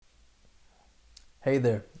Hey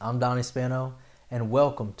there, I'm Donnie Spano, and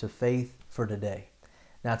welcome to Faith for Today.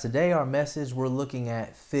 Now, today our message, we're looking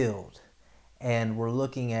at filled, and we're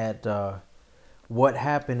looking at what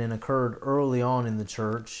happened and occurred early on in the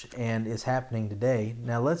church and is happening today.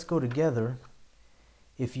 Now, let's go together,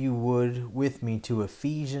 if you would, with me to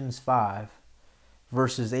Ephesians 5,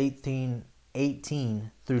 verses 18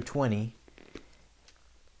 through 20,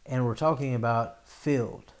 and we're talking about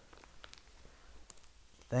filled.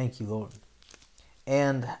 Thank you, Lord.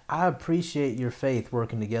 And I appreciate your faith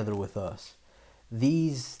working together with us.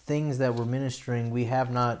 These things that we're ministering, we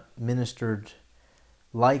have not ministered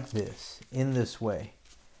like this, in this way.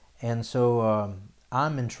 And so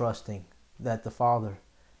I'm entrusting that the Father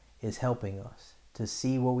is helping us to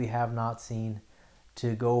see what we have not seen,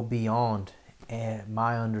 to go beyond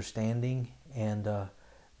my understanding, and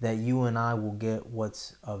that you and I will get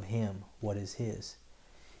what's of Him, what is His.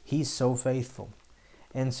 He's so faithful.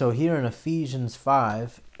 And so here in Ephesians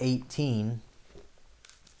 5:18,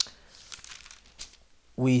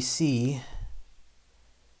 we see,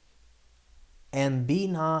 "And be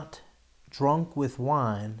not drunk with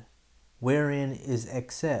wine, wherein is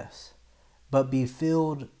excess, but be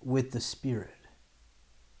filled with the Spirit."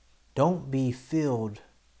 Don't be filled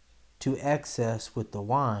to excess with the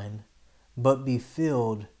wine, but be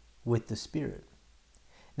filled with the Spirit.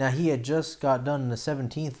 Now, he had just got done in the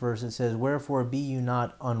 17th verse. It says, "Wherefore be you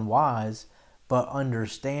not unwise, but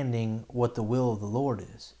understanding what the will of the Lord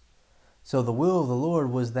is." So the will of the Lord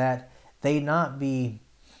was that they not be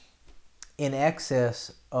in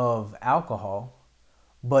excess of alcohol,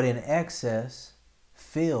 but in excess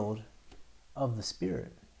filled of the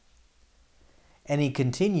Spirit. And he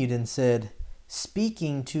continued and said,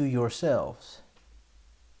 "Speaking to yourselves,"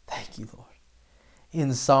 thank you, Lord,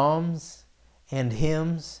 "in psalms and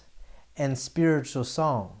hymns and spiritual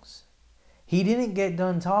songs." He didn't get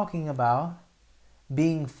done talking about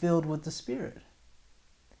being filled with the Spirit.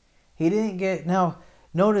 Now,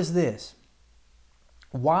 notice this.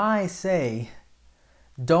 Why say,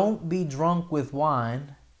 don't be drunk with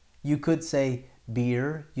wine? You could say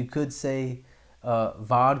beer, you could say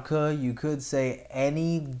vodka, you could say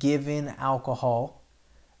any given alcohol.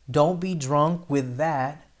 Don't be drunk with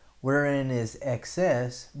that wherein is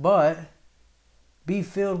excess, but be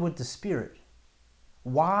filled with the Spirit.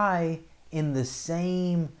 Why, in the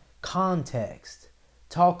same context,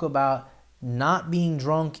 talk about not being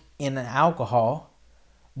drunk in alcohol,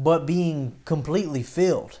 but being completely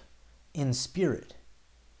filled in Spirit,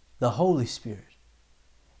 the Holy Spirit?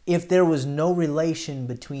 If there was no relation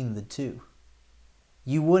between the two,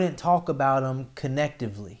 you wouldn't talk about them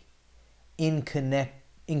connectively, in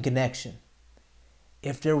connection,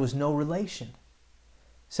 if there was no relation.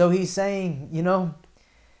 So he's saying,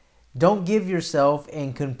 don't give yourself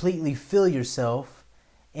and completely fill yourself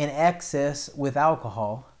in excess with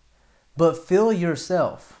alcohol, but fill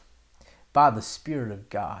yourself by the Spirit of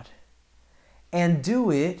God. And do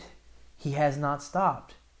it, he has not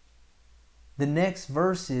stopped. The next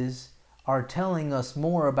verses are telling us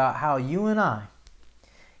more about how you and I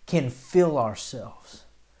can fill ourselves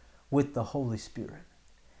with the Holy Spirit.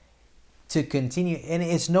 To continue, and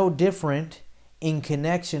it's no different in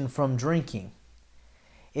connection from drinking.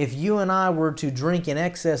 If you and I were to drink in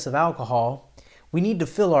excess of alcohol, we need to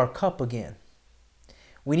fill our cup again.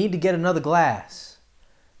 We need to get another glass.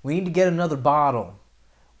 We need to get another bottle.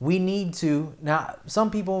 We need to, now some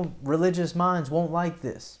people, religious minds, won't like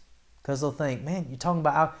this because they'll think, man, you're talking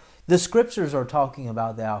about, the scriptures are talking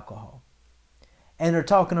about the alcohol. And they're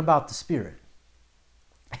talking about the Spirit.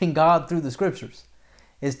 And God, through the scriptures,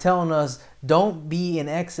 is telling us, don't be in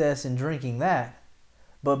excess in drinking that,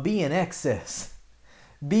 but be in excess.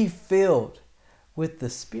 Be filled with the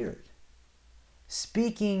Spirit.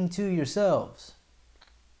 Speaking to yourselves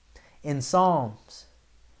in psalms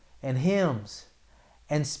and hymns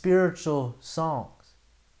and spiritual songs.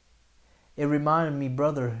 It reminded me,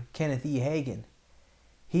 Brother Kenneth E. Hagin.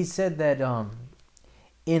 He said that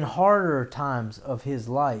in harder times of his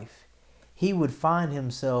life, he would find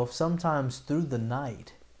himself sometimes through the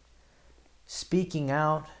night speaking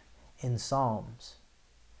out in psalms.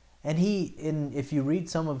 And if you read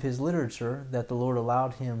some of his literature that the Lord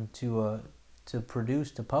allowed him to produce,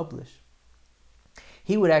 to publish,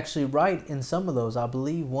 he would actually write in some of those. I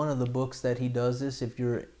believe one of the books that he does this, if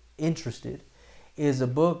you're interested, is a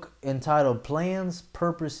book entitled Plans,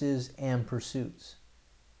 Purposes, and Pursuits.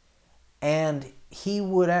 And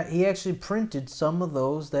he actually printed some of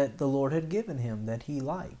those that the Lord had given him that he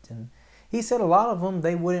liked. And he said a lot of them,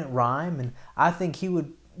 they wouldn't rhyme. And I think he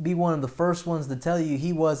would be one of the first ones to tell you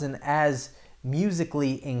he wasn't as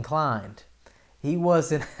musically inclined. He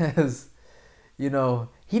wasn't as,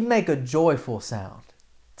 He'd make a joyful sound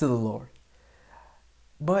to the Lord.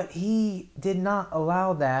 But he did not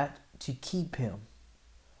allow that to keep him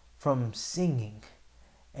from singing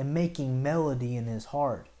and making melody in his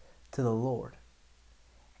heart to the Lord.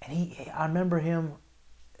 And I remember him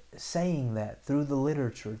saying that through the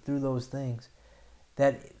literature, through those things,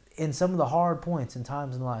 that in some of the hard points and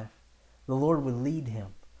times in life, the Lord would lead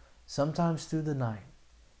him, sometimes through the night,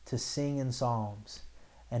 to sing in psalms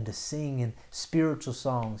and to sing in spiritual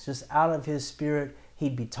songs. Just out of his spirit,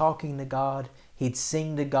 he'd be talking to God, he'd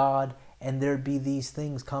sing to God, and there'd be these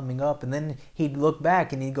things coming up. And then he'd look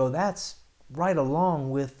back and he'd go, that's right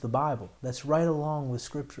along with the Bible. That's right along with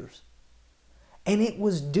scriptures. And it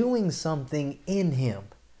was doing something in him.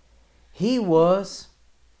 He was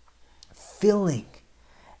filling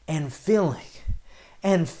and filling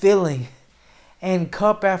and filling, and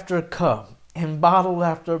cup after cup and bottle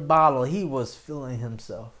after bottle. He was filling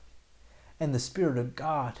himself. And the Spirit of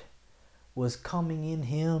God was coming in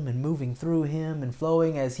him and moving through him and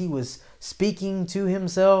flowing as he was speaking to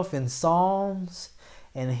himself in psalms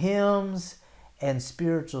and hymns and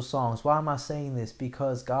spiritual songs. Why am I saying this?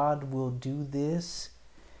 Because God will do this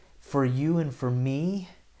for you and for me.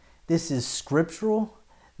 This is scriptural.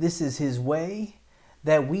 This is his way.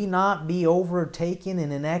 That we not be overtaken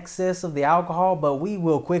in an excess of the alcohol, but we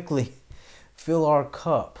will quickly fill our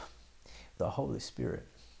cup with the Holy Spirit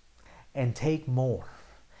and take more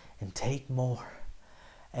and take more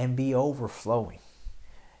and be overflowing.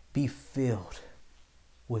 Be filled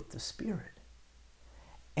with the Spirit.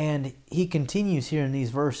 And he continues here in these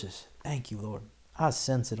verses. Thank you, Lord. I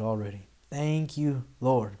sense it already. Thank you,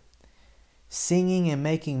 Lord. Singing and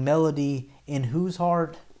making melody in whose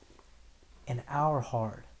heart? In our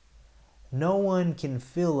heart. No one can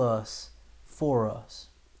fill us for us.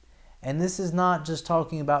 And this is not just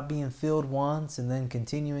talking about being filled once and then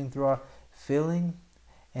continuing through our filling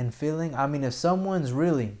and filling. I mean, if someone's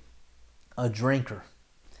really a drinker,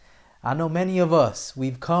 I know many of us,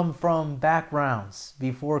 we've come from backgrounds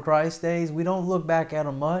before Christ days. We don't look back at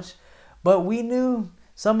them much, but we knew,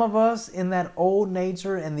 some of us in that old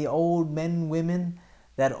nature and the old men and women,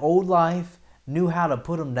 that old life, knew how to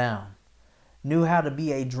put them down, knew how to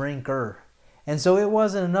be a drinker. And so it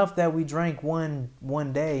wasn't enough that we drank one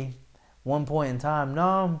day, one point in time.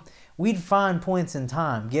 No, we'd find points in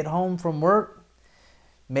time. Get home from work,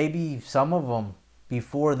 maybe some of them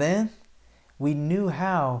before then, we knew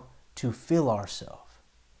how to fill ourselves.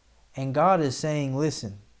 And God is saying,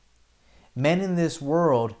 listen, men in this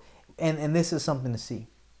world, and this is something to see.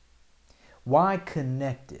 Why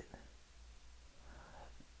connect it?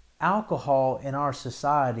 Alcohol in our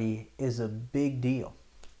society is a big deal.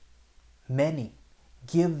 Many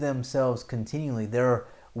give themselves continually. Their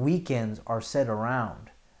weekends are set around.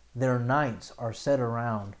 Their nights are set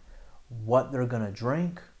around what they're going to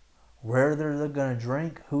drink, where they're going to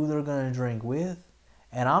drink, who they're going to drink with.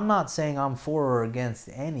 And I'm not saying I'm for or against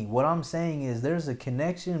any. What I'm saying is there's a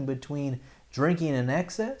connection between drinking in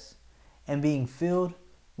excess and being filled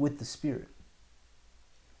with the Spirit.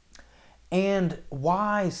 And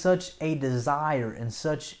why such a desire and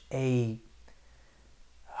such a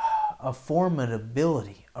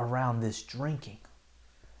formidability around this drinking?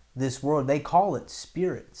 This world, they call it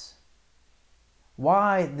spirits.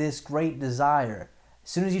 Why this great desire, as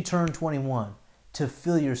soon as you turn 21, to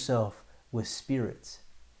fill yourself with spirits?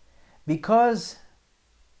 Because,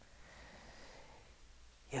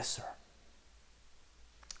 yes sir,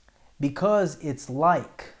 because it's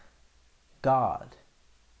like God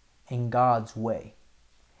and God's way.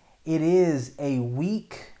 It is a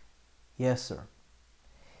weak, yes sir,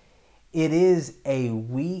 it is a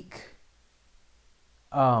weak,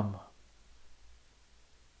 I'm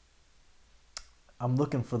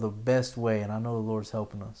looking for the best way, and I know the Lord's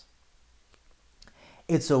helping us.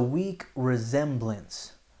 It's a weak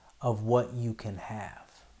resemblance of what you can have.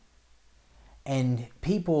 And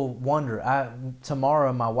people wonder,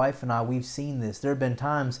 Tamara, my wife and I, we've seen this. There have been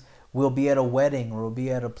times we'll be at a wedding or we'll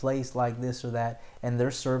be at a place like this or that, and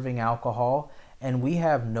they're serving alcohol, and we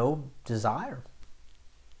have no desire.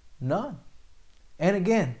 None. And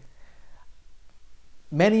again,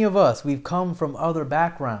 many of us, we've come from other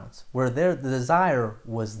backgrounds where the desire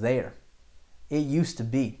was there. It used to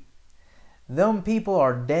be. Them people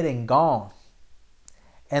are dead and gone.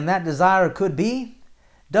 And that desire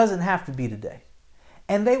doesn't have to be today.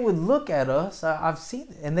 And they would look at us, I've seen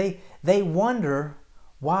it, and they wonder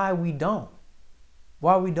why we don't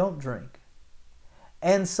drink.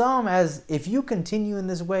 And some, as if you continue in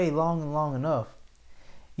this way long and long enough,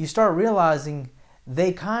 you start realizing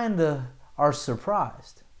they kind of are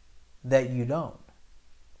surprised that you don't.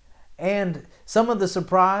 And some of the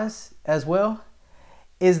surprise as well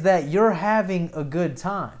is that you're having a good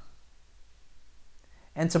time.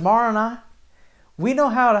 And Tamara and I, we know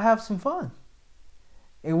how to have some fun.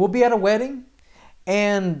 And we'll be at a wedding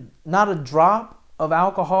and not a drop of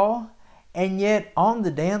alcohol, and yet on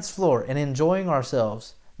the dance floor and enjoying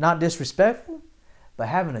ourselves. Not disrespectful, but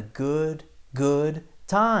having a good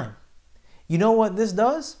time. You know what this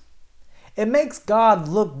does? It makes God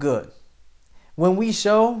look good. When we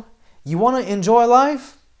show you want to enjoy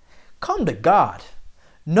life, come to God.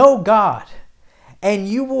 Know God. And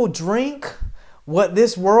you will drink what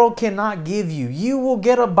this world cannot give you. You will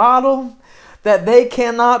get a bottle that they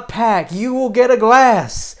cannot pack. You will get a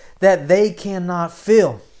glass that they cannot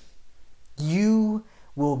fill. You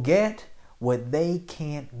will get what they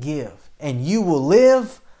can't give. And you will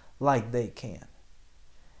live like they can.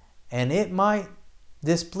 And it might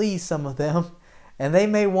displease some of them. And they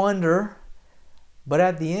may wonder, but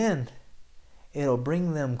at the end, it'll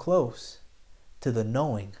bring them close to the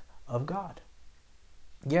knowing of God.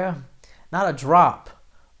 Yeah, not a drop,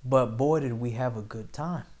 but boy, did we have a good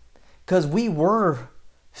time. Because we were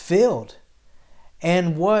filled.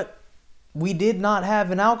 And what we did not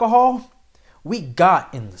have in alcohol, we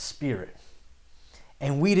got in the Spirit.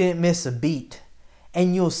 And we didn't miss a beat.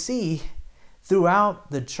 And you'll see throughout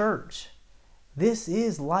the church, this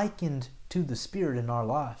is likened to the Spirit in our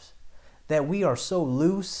lives. That we are so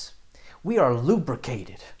loose, we are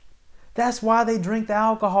lubricated. That's why they drink the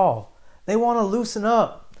alcohol. They want to loosen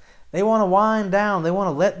up. They want to wind down. They want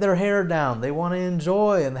to let their hair down. They want to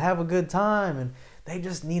enjoy and have a good time. And they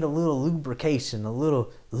just need a little lubrication, a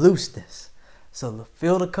little looseness. So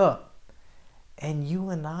fill the cup. And you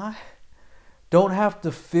and I don't have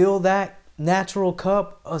to fill that natural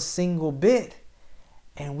cup a single bit.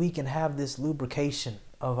 And we can have this lubrication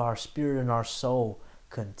of our spirit and our soul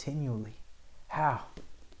continually. How?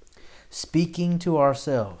 Speaking to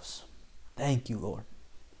ourselves. Thank you, Lord.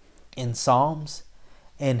 In psalms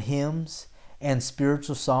and hymns and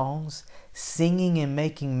spiritual songs, singing and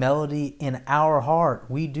making melody in our heart.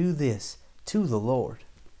 We do this to the Lord.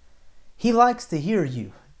 He likes to hear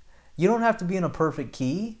you. You don't have to be in a perfect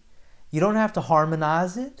key. You don't have to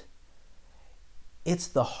harmonize it. It's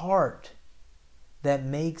the heart that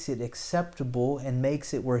makes it acceptable and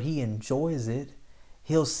makes it where He enjoys it.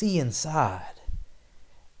 He'll see inside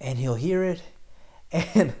and He'll hear it,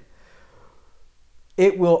 and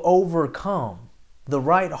it will overcome. The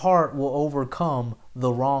right heart will overcome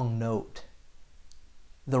the wrong note,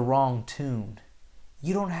 the wrong tune.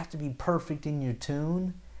 You don't have to be perfect in your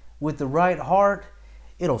tune. With the right heart,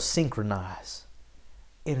 it'll synchronize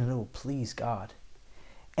and it'll please God.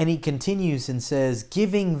 And he continues and says,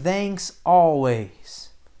 giving thanks always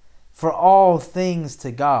for all things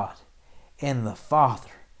to God and the Father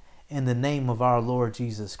in the name of our Lord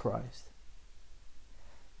Jesus Christ.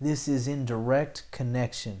 This is in direct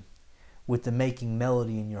connection with the making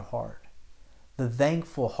melody in your heart. The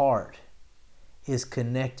thankful heart is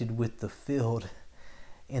connected with the filled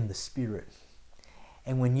in the Spirit.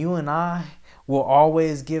 And when you and I will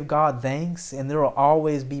always give God thanks, and there will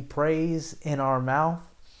always be praise in our mouth,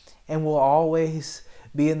 and we'll always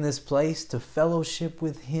be in this place to fellowship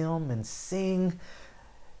with Him and sing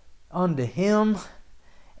unto Him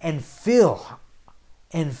and fill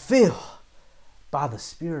by the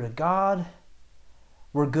Spirit of God.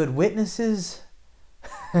 We're good witnesses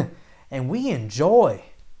and we enjoy.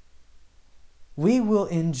 We will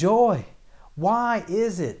enjoy. Why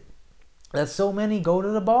is it that so many go to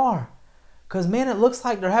the bar? Because, man, it looks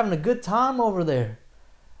like they're having a good time over there.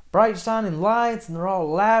 Bright shining lights, and they're all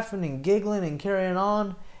laughing and giggling and carrying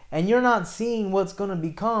on. And you're not seeing what's going to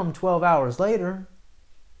become 12 hours later.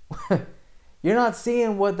 You're not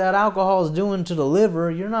seeing what that alcohol is doing to the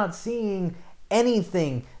liver. You're not seeing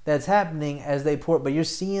anything that's happening as they pour it, but you're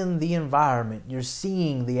seeing the environment. You're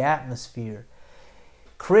seeing the atmosphere.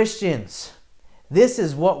 Christians, this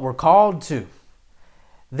is what we're called to.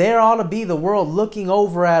 There ought to be the world looking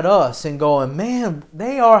over at us and going, man,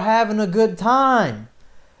 they are having a good time.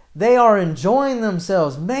 They are enjoying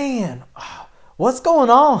themselves. Man, what's going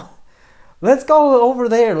on? Let's go over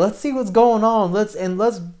there. Let's see what's going on.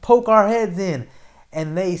 Let's poke our heads in.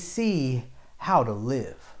 And they see how to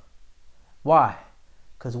live. Why?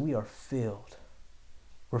 Because we are filled.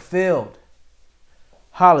 We're filled.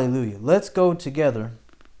 Hallelujah. Let's go together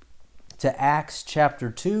to Acts chapter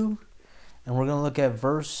 2. And we're going to look at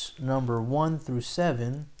verse number 1 through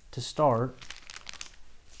 7 to start.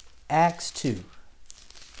 Acts 2.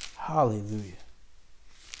 Hallelujah.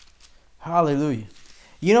 Hallelujah.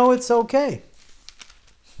 You know, it's okay.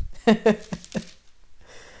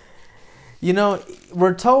 You know,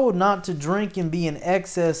 we're told not to drink and be in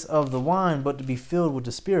excess of the wine, but to be filled with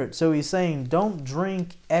the Spirit. So he's saying, don't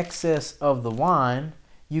drink excess of the wine.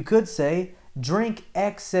 You could say, drink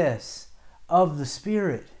excess of the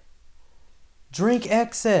Spirit. Drink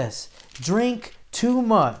excess. Drink too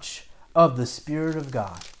much of the Spirit of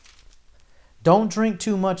God. Don't drink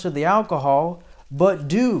too much of the alcohol, but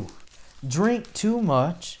do drink too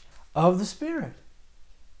much of the Spirit.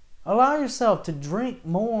 Allow yourself to drink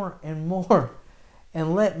more and more,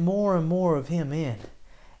 and let more and more of Him in,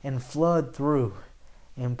 and flood through,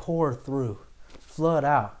 and pour through, flood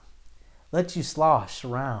out. Let you slosh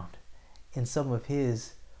around in some of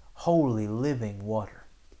His holy living water.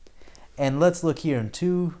 And let's look here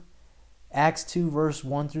in Acts 2 verse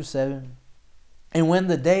 1 through 7. And when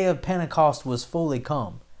the day of Pentecost was fully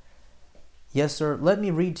come. Yes, sir. Let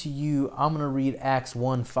me read to you. I'm going to read Acts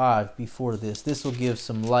 1:5 before this. This will give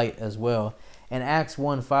some light as well. And Acts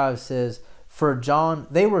 1:5 says, for John,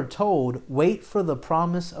 they were told, wait for the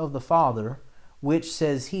promise of the Father, which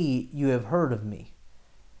says he, you have heard of me.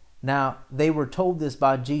 Now, they were told this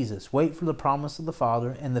by Jesus. Wait for the promise of the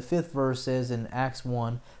Father. And the 5th verse says in Acts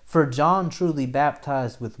 1, for John truly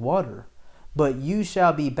baptized with water, but you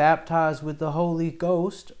shall be baptized with the Holy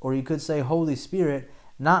Ghost, or you could say Holy Spirit,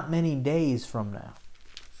 not many days from now.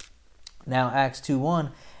 Now, Acts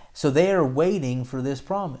 2:1, so they are waiting for this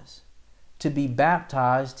promise, to be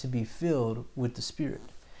baptized, to be filled with the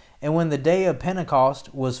Spirit. And when the day of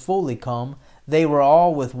Pentecost was fully come, they were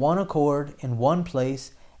all with one accord in one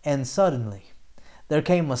place, and suddenly there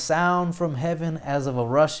came a sound from heaven as of a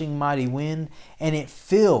rushing mighty wind, and it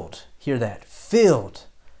filled, hear that, filled.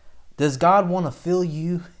 Does God want to fill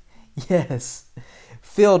you? Yes.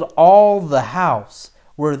 Filled all the house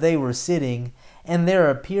where they were sitting, and there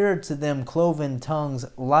appeared to them cloven tongues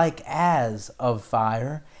like as of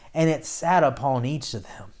fire, and it sat upon each of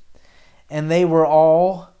them. And they were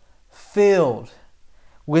all filled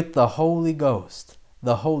with the Holy Ghost,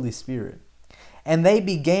 the Holy Spirit. And they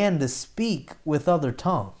began to speak with other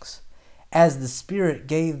tongues, as the Spirit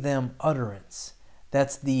gave them utterance.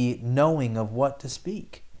 That's the knowing of what to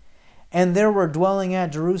speak. And there were dwelling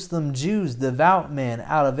at Jerusalem Jews, devout men,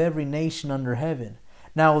 out of every nation under heaven.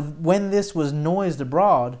 Now, when this was noised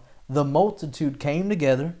abroad, the multitude came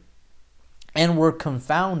together and were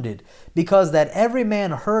confounded, because that every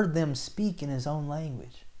man heard them speak in his own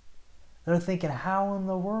language. They're thinking, how in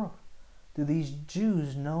the world do these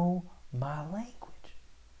Jews know my language?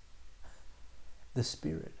 The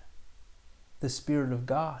Spirit of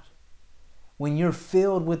God. When you're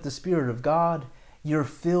filled with the Spirit of God, you're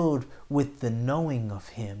filled with the knowing of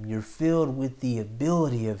Him. You're filled with the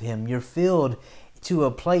ability of Him. You're filled to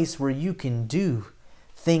a place where you can do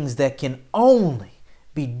things that can only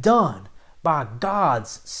be done by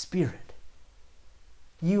God's Spirit.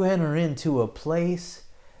 You enter into a place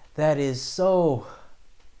that is so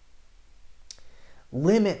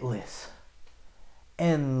limitless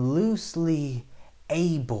and loosely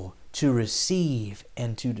able to receive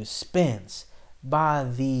and to dispense by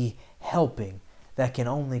the helping that can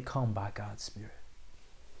only come by God's Spirit.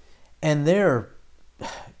 And they're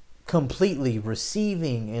completely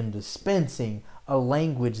receiving and dispensing a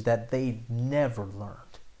language that they never learned.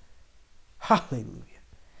 Hallelujah.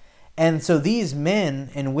 And so these men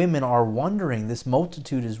and women are wondering, this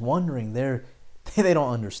multitude is wondering, they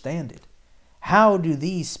don't understand it. How do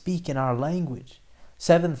these speak in our language?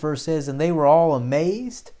 7th verse says, and they were all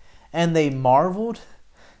amazed, and they marveled,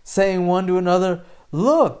 saying one to another,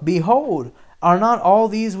 look, behold, are not all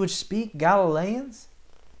these which speak Galileans?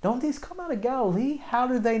 Don't these come out of Galilee? How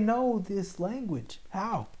do they know this language?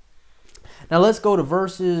 How? Now let's look at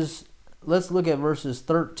verses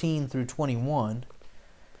 13 through 21.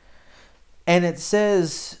 And it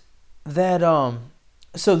says that,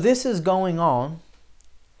 so this is going on,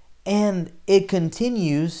 and it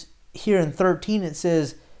continues here in 13. It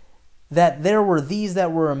says that there were these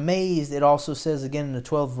that were amazed. It also says again in the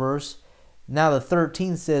 12th verse. Now the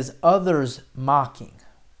 13th says, others mocking.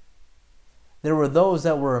 There were those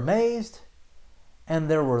that were amazed, and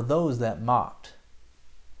there were those that mocked.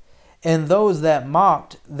 And those that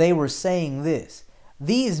mocked, they were saying this,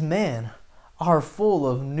 these men are full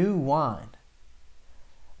of new wine.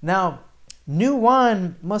 Now, new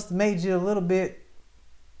wine must have made you a little bit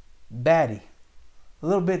batty, a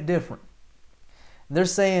little bit different. They're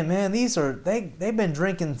saying, man, they've been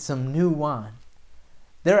drinking some new wine.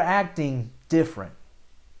 They're acting different.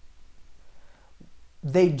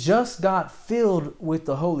 They just got filled with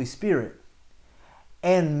the Holy Spirit.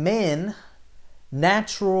 And men,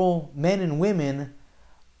 natural men and women,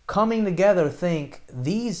 coming together think,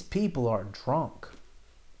 these people are drunk.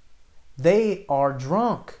 They are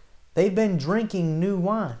drunk. They've been drinking new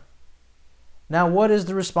wine. Now, what is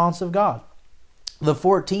the response of God? The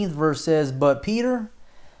 14th verse says, "But Peter,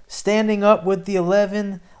 standing up with the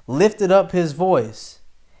 11, lifted up his voice,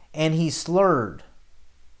 and he slurred,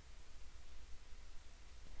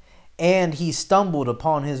 and he stumbled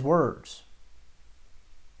upon his words,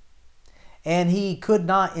 and he could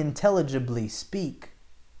not intelligibly speak."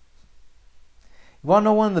 You want to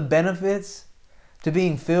know one of the benefits to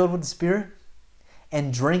being filled with the Spirit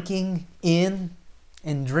and drinking in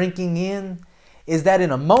is that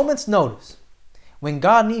in a moment's notice, when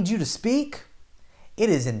God needs you to speak, it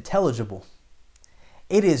is intelligible.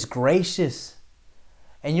 It is gracious.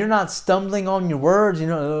 And you're not stumbling on your words.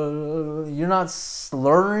 You're not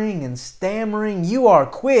slurring and stammering. You are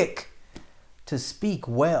quick to speak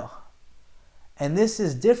well. And this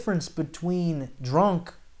is difference between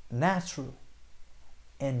drunk naturally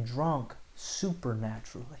and drunk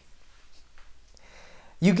supernaturally.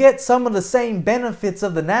 You get some of the same benefits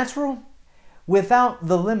of the natural without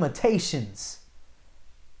the limitations.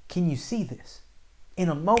 Can you see this? In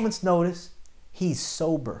a moment's notice, he's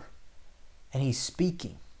sober and he's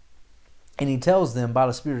speaking. And he tells them by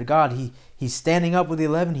the Spirit of God, he's standing up with the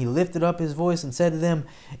 11. He lifted up his voice and said to them,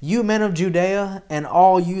 "You men of Judea and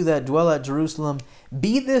all you that dwell at Jerusalem,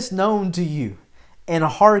 be this known to you, and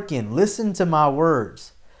hearken, listen to my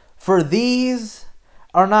words. For these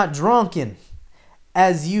are not drunken,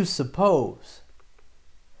 as you suppose."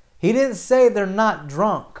 He didn't say they're not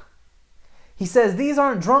drunk. He says these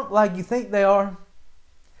aren't drunk like you think they are.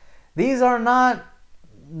 These are not,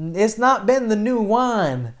 it's not been the new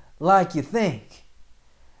wine like you think.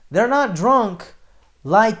 They're not drunk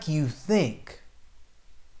like you think.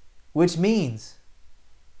 Which means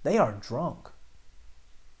they are drunk.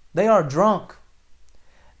 They are drunk.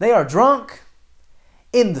 They are drunk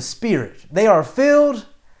in the Spirit. They are filled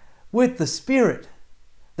with the Spirit.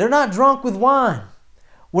 They're not drunk with wine,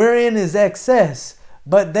 wherein is excess,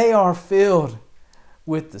 but they are filled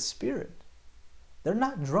with the Spirit. They're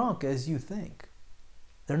not drunk as you think.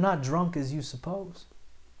 They're not drunk as you suppose.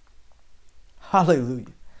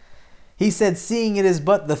 Hallelujah. He said, "Seeing it is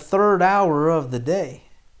but the third hour of the day.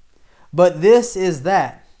 But this is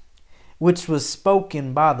that which was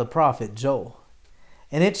spoken by the prophet Joel.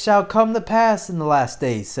 And it shall come to pass in the last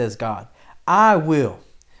days, says God, I will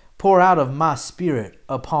pour out of my Spirit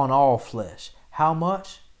upon all flesh." How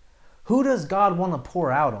much? Who does God want to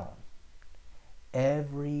pour out on?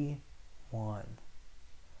 Everyone.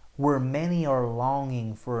 Where many are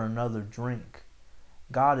longing for another drink,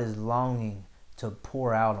 God is longing to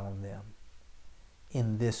pour out on them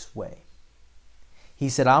in this way. He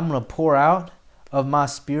said, "I'm going to pour out of my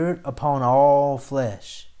Spirit upon all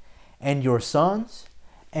flesh, and your sons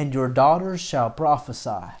and your daughters shall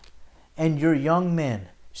prophesy, and your young men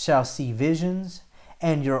shall see visions,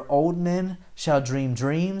 and your old men shall dream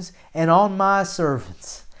dreams, and on my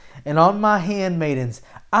servants and on my handmaidens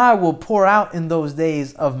I will pour out in those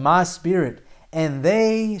days of my Spirit, and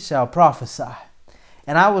they shall prophesy.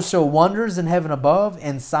 And I will show wonders in heaven above,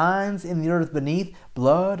 and signs in the earth beneath,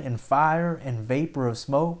 blood and fire and vapor of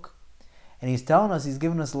smoke." And he's telling us, he's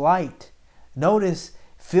giving us light. Notice,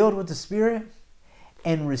 filled with the Spirit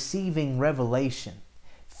and receiving revelation.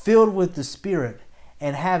 Filled with the Spirit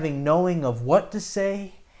and having knowing of what to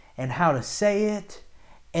say and how to say it,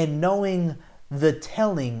 and knowing the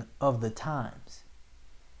telling of the times.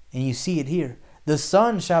 And you see it here. "The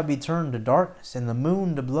sun shall be turned to darkness, and the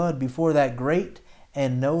moon to blood before that great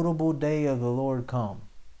and notable day of the Lord come."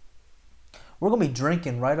 We're going to be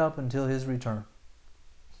drinking right up until his return.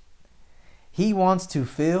 He wants to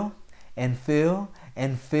fill and fill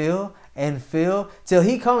and fill and fill till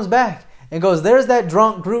he comes back and goes, "There's that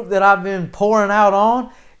drunk group that I've been pouring out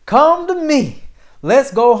on. Come to me.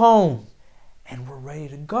 Let's go home." And we're ready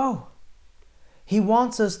to go. He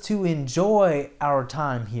wants us to enjoy our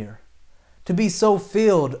time here, to be so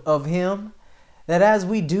filled of him that as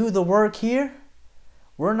we do the work here,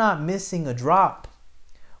 we're not missing a drop.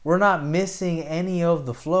 We're not missing any of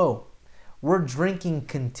the flow. We're drinking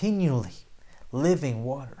continually living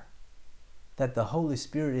water, that the Holy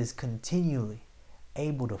Spirit is continually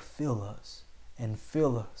able to fill us and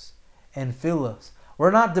fill us and fill us.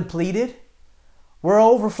 We're not depleted. We're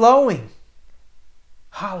overflowing.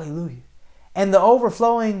 Hallelujah. And the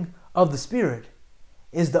overflowing of the Spirit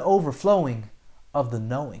is the overflowing of the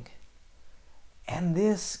knowing. And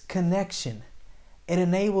this connection, it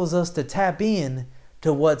enables us to tap in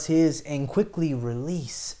to what's his and quickly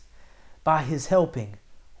release by his helping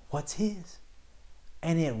what's his.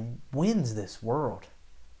 And it wins this world.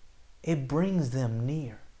 It brings them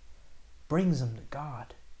near, brings them to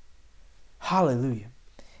God. Hallelujah.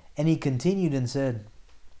 And he continued and said,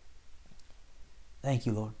 Thank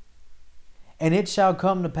you, Lord. And it shall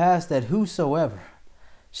come to pass that whosoever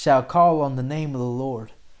shall call on the name of the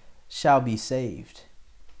Lord shall be saved.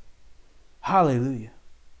 Hallelujah.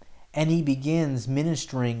 And he begins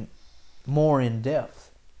ministering more in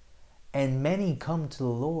depth. And many come to the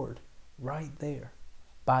Lord right there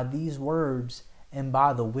by these words and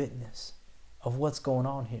by the witness of what's going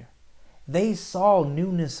on here. They saw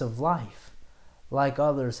newness of life like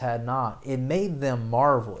others had not. It made them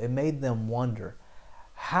marvel. It made them wonder.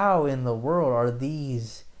 How in the world are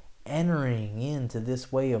these entering into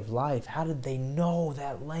this way of life? How did they know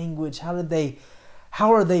that language? How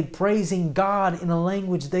are they praising God in a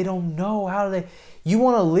language they don't know? You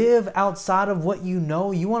want to live outside of what you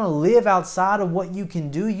know? You want to live outside of what you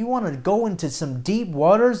can do? You want to go into some deep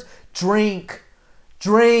waters? Drink.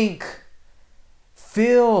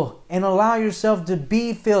 Fill and allow yourself to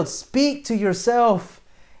be filled. Speak to yourself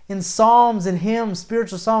in psalms and hymns,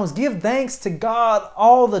 spiritual songs. Give thanks to God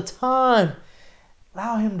all the time.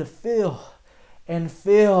 Allow him to fill and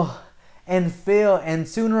fill and fill. And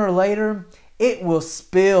sooner or later, it will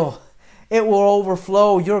spill. It will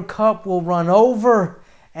overflow. Your cup will run over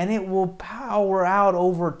and it will power out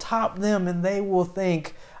over top them. And they will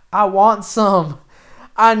think, I want some.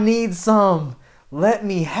 I need some. Let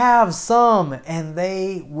me have some. And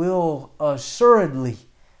they will assuredly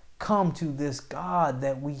come to this God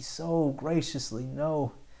that we so graciously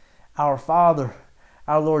know, our Father,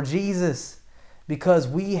 our Lord Jesus, because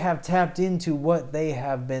we have tapped into what they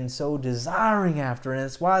have been so desiring after. And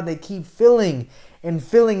it's why they keep filling and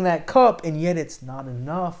filling that cup, and yet it's not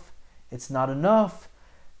enough. It's not enough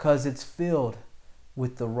because it's filled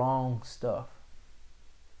with the wrong stuff.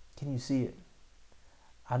 Can you see it?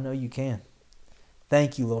 I know you can.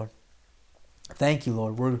 Thank you, Lord. Thank you,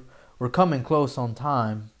 Lord. We're coming close on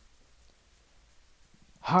time.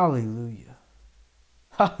 Hallelujah.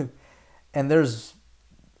 And there's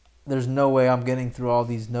no way I'm getting through all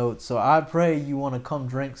these notes. So I pray you want to come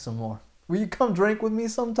drink some more. Will you come drink with me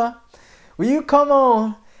sometime? Will you come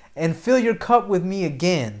on and fill your cup with me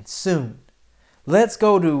again soon? Let's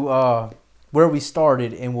go to where we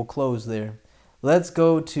started and we'll close there. Let's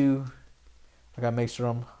go to, I got to make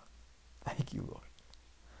sure thank you, Lord.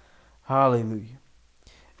 Hallelujah.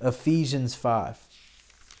 Ephesians 5.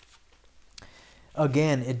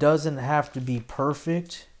 Again, it doesn't have to be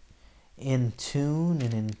perfect in tune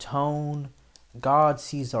and in tone. God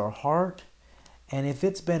sees our heart. And if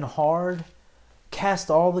it's been hard,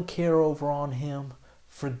 cast all the care over on him.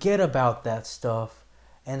 Forget about that stuff.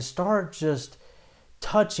 And start just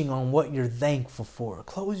touching on what you're thankful for.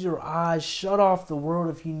 Close your eyes. Shut off the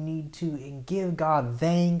world if you need to. And give God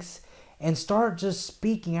thanks. And start just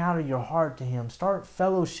speaking out of your heart to him. Start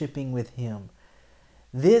fellowshipping with him.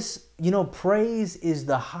 This, praise is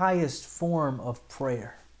the highest form of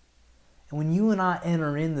prayer. And when you and I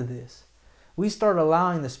enter into this, we start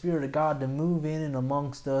allowing the Spirit of God to move in and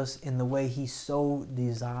amongst us in the way he so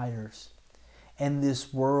desires. And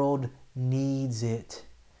this world needs it.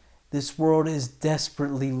 This world is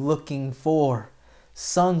desperately looking for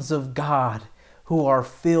sons of God who are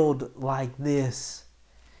filled like this.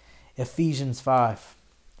 Ephesians 5.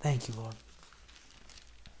 Thank you, Lord.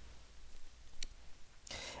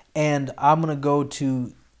 And I'm going to go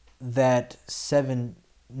to that 7.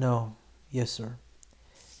 No. Yes, sir.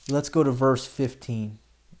 Let's go to verse 15.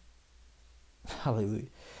 Hallelujah.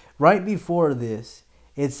 Right before this,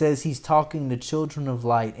 it says he's talking to children of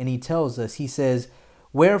light. And he tells us, he says,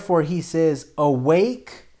 wherefore he says,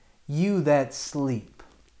 awake you that sleep.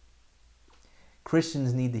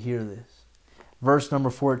 Christians need to hear this. Verse number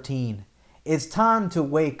 14. It's time to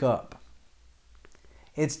wake up.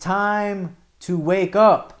 It's time to wake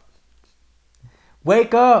up.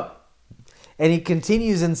 Wake up. And he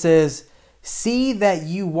continues and says, see that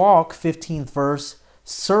you walk, 15th verse,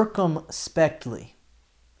 circumspectly.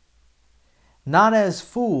 Not as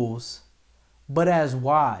fools, but as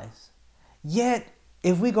wise. Yet,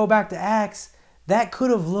 if we go back to Acts, that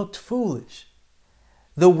could have looked foolish.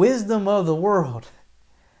 The wisdom of the world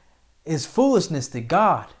is foolishness to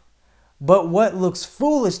God. But what looks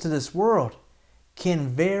foolish to this world can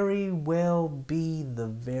very well be the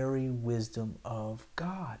very wisdom of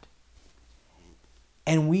God.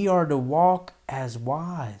 And we are to walk as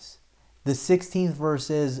wise. The 16th verse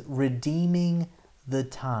says, redeeming the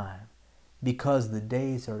time, because the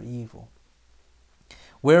days are evil.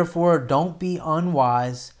 Wherefore, don't be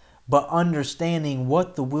unwise, but understanding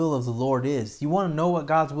what the will of the Lord is. You want to know what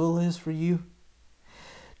God's will is for you?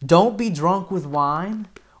 Don't be drunk with wine,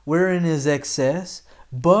 wherein is excess,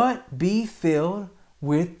 but be filled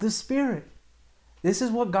with the Spirit. This is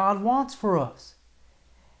what God wants for us.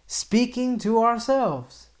 Speaking to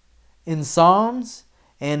ourselves in psalms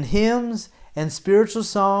and hymns and spiritual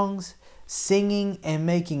songs, singing and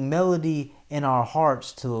making melody in our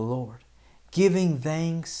hearts to the Lord, giving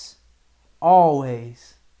thanks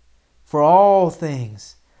always for all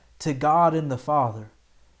things to God and the Father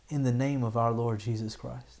in the name of our Lord Jesus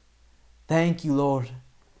Christ. Thank you, Lord.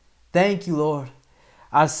 Thank you, Lord.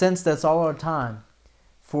 I sense that's all our time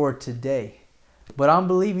for today. But I'm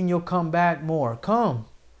believing you'll come back more. Come,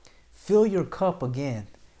 fill your cup again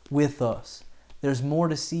with us. There's more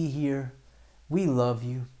to see here. We love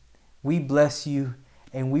you. We bless you.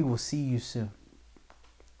 And we will see you soon.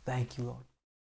 Thank you, Lord.